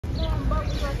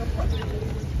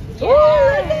Yeah.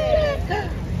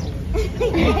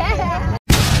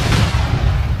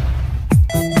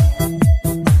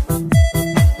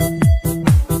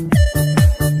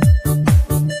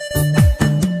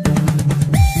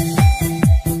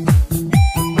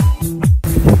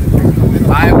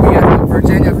 We at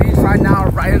Virginia Beach right now,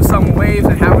 riding some waves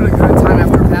and having a good time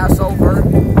after Passover.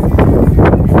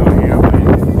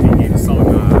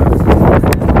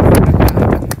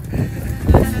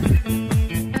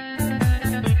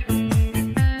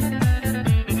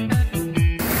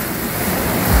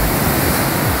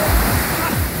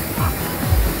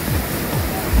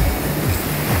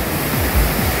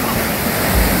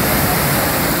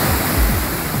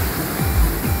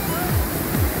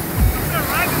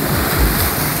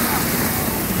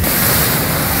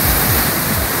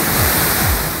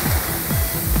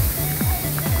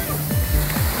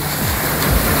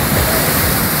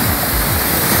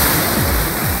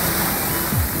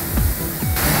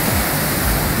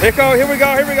 Here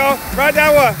we go, Ride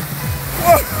that one.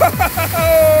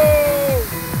 Whoa!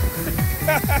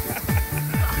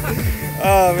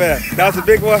 Oh man, that was a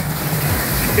big one.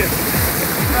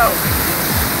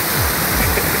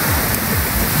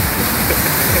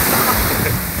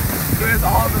 It's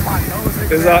all over my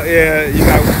nose. It's all, yeah, you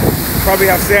probably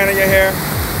have sand in your hair.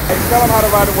 Hey, tell them how to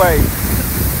ride a wave.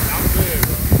 I'm good,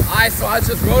 bro. Alright, so I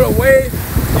just rode a wave.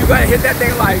 You gotta hit that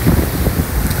thing like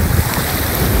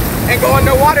and go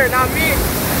underwater, not me.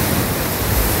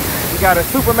 You gotta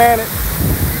Superman it.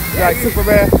 You like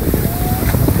Superman.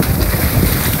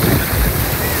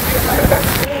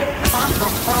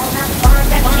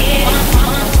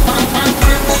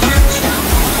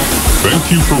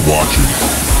 Thank you for watching.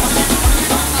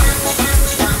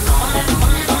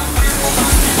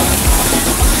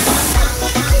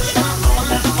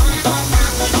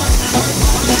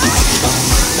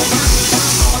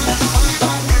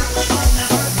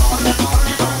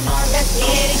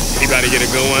 Gotta get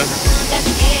it going.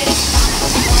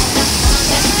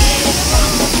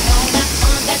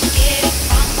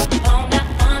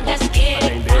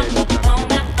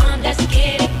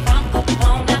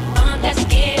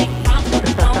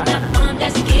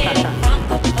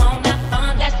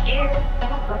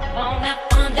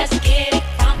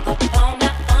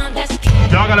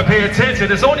 Y'all gotta pay attention.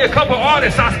 There's only a couple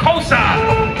artists I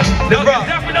co-sign. Doug is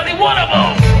definitely one of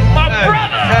them. My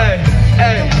brother.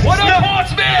 Hey, what up,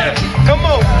 Horseman? Come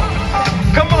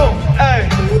on, hey.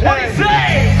 What he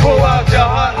say? Pull out your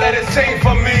heart, let it sing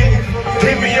for me.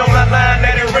 Hit me on my line,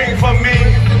 let it ring for me.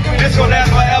 This gon'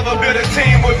 last forever, build a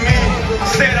team with me.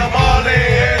 Said I'm all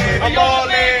in, I'm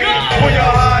all in. Pull your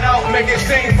heart out, make it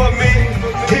sing for me.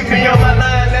 Hit me on my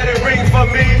line, let it ring for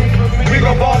me. We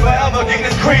gon' ball forever, get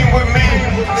this cream with me.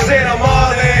 Said I'm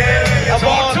all in, I'm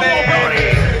all in.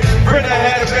 Bring the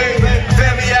head, baby,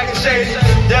 family action.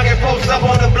 Y'all can post up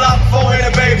on the block for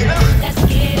it, baby.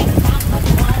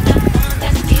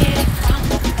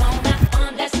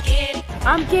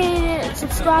 I'm getting it.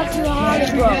 Subscribe to the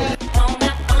Holley Bro.